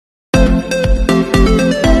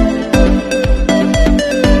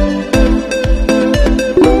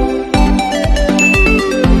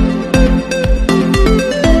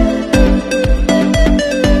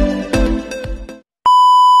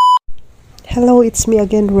Hello, it's me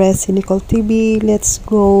again, Resi Nicole TV. Let's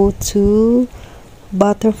go to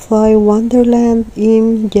Butterfly Wonderland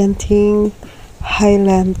in Genting,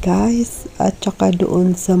 Highland, guys. At saka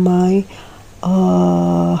doon sa may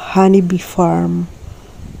honeybee farm.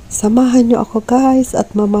 Samahan nyo ako, guys,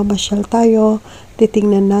 at mamamasyal tayo.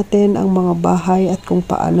 Titingnan natin ang mga bahay at kung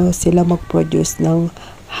paano sila mag-produce ng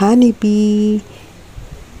honeybee.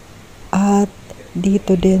 At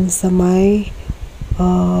dito din sa may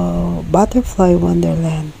Butterfly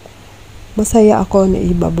Wonderland. Masaya ako na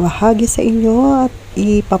ibabahagi sa inyo at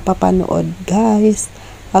ipapapanood, guys,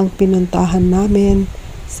 ang pinuntahan namin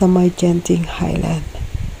sa may Genting Highland.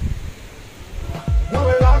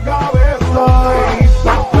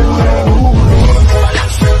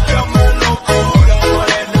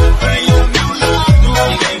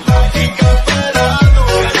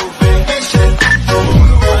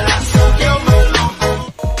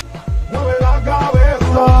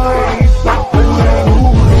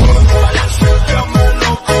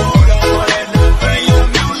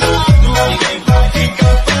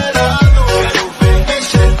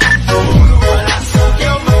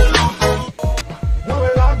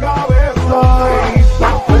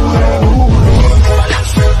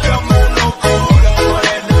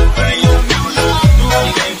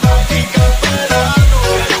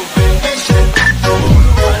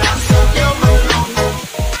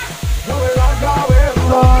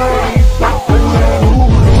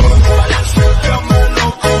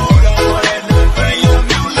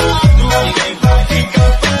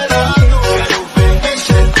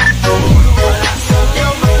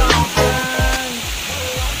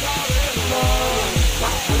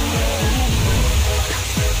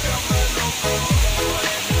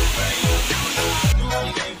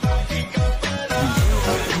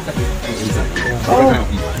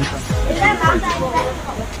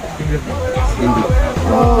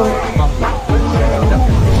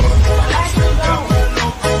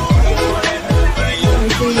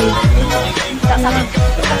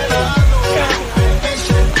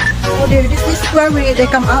 Oh, this is where they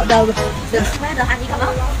come out. Where the honey come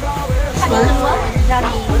out? Honey keluar dari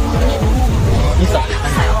ini.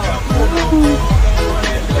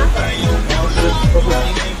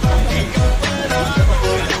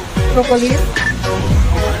 Propolis.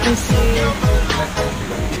 You see.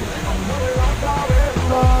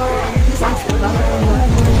 This is the butterfly.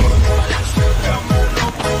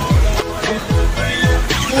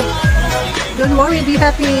 Don't worry, be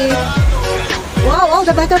happy. Wow, all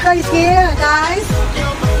the butterfly is here, guys.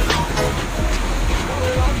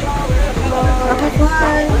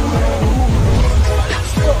 Butterfly.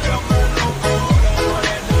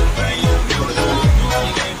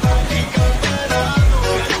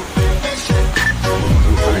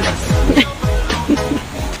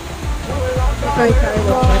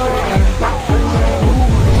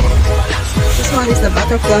 This one is the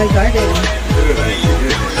butterfly garden.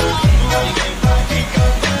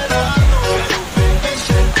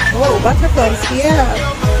 Oh, butterflies here.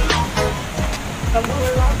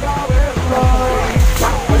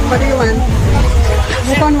 What do you want?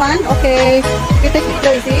 Mukon one? Okay. You take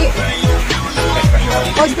video, is it?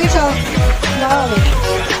 Oh, special. Wow.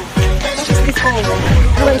 What is this called?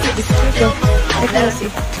 Oh, is it special? I can see.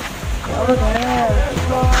 Oh, there.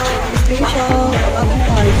 Special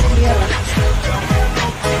butterflies here.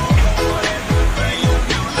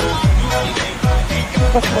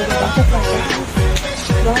 What's called the butterfly?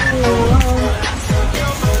 Wow.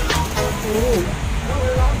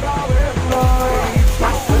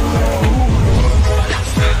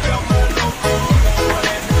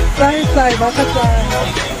 Butterfly, butterfly.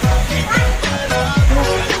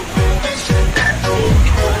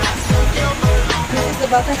 This is the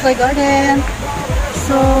butterfly garden.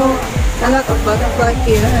 So, a lot of butterfly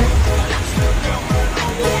here.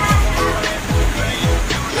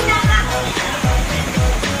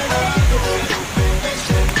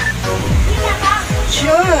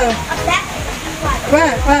 Sure.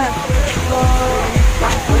 Where?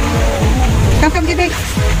 Come, give it.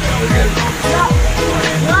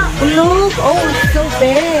 Look, oh, it's so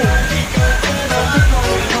big.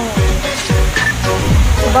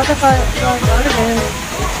 The butterfly garden.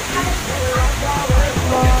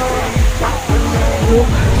 Look.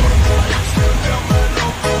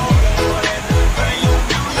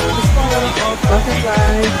 This one of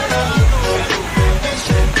butterfly.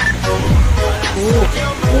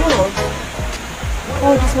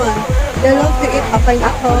 Oh, this one. They love to eat a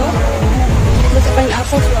pineapple. There's a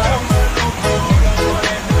pineapple as well.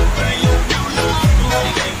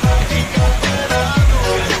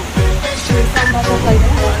 There's some butterfly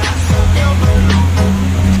there.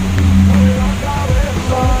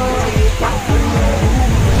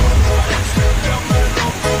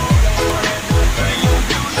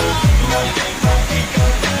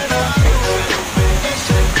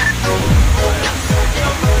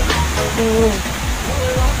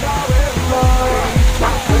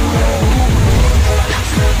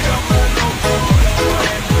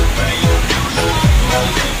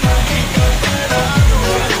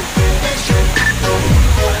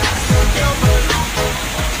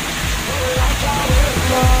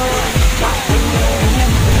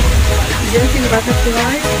 Dancing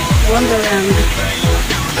butterfly, wonderland.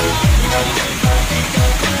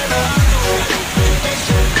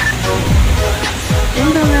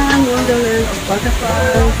 Wonderland, wonderland of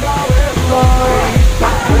butterflies.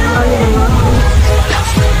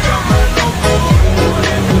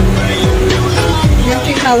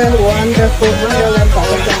 Dancing Highland, wonderful wonderland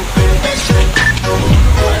butterfly.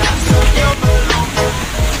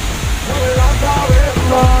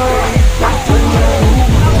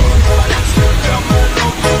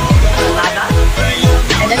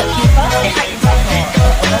 And then the pupa, they hide inside the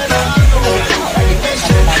when they come out, right, they look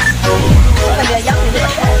like butterflies. So when they're young, they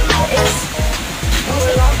look like that, the eggs.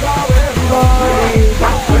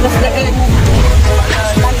 That's the egg.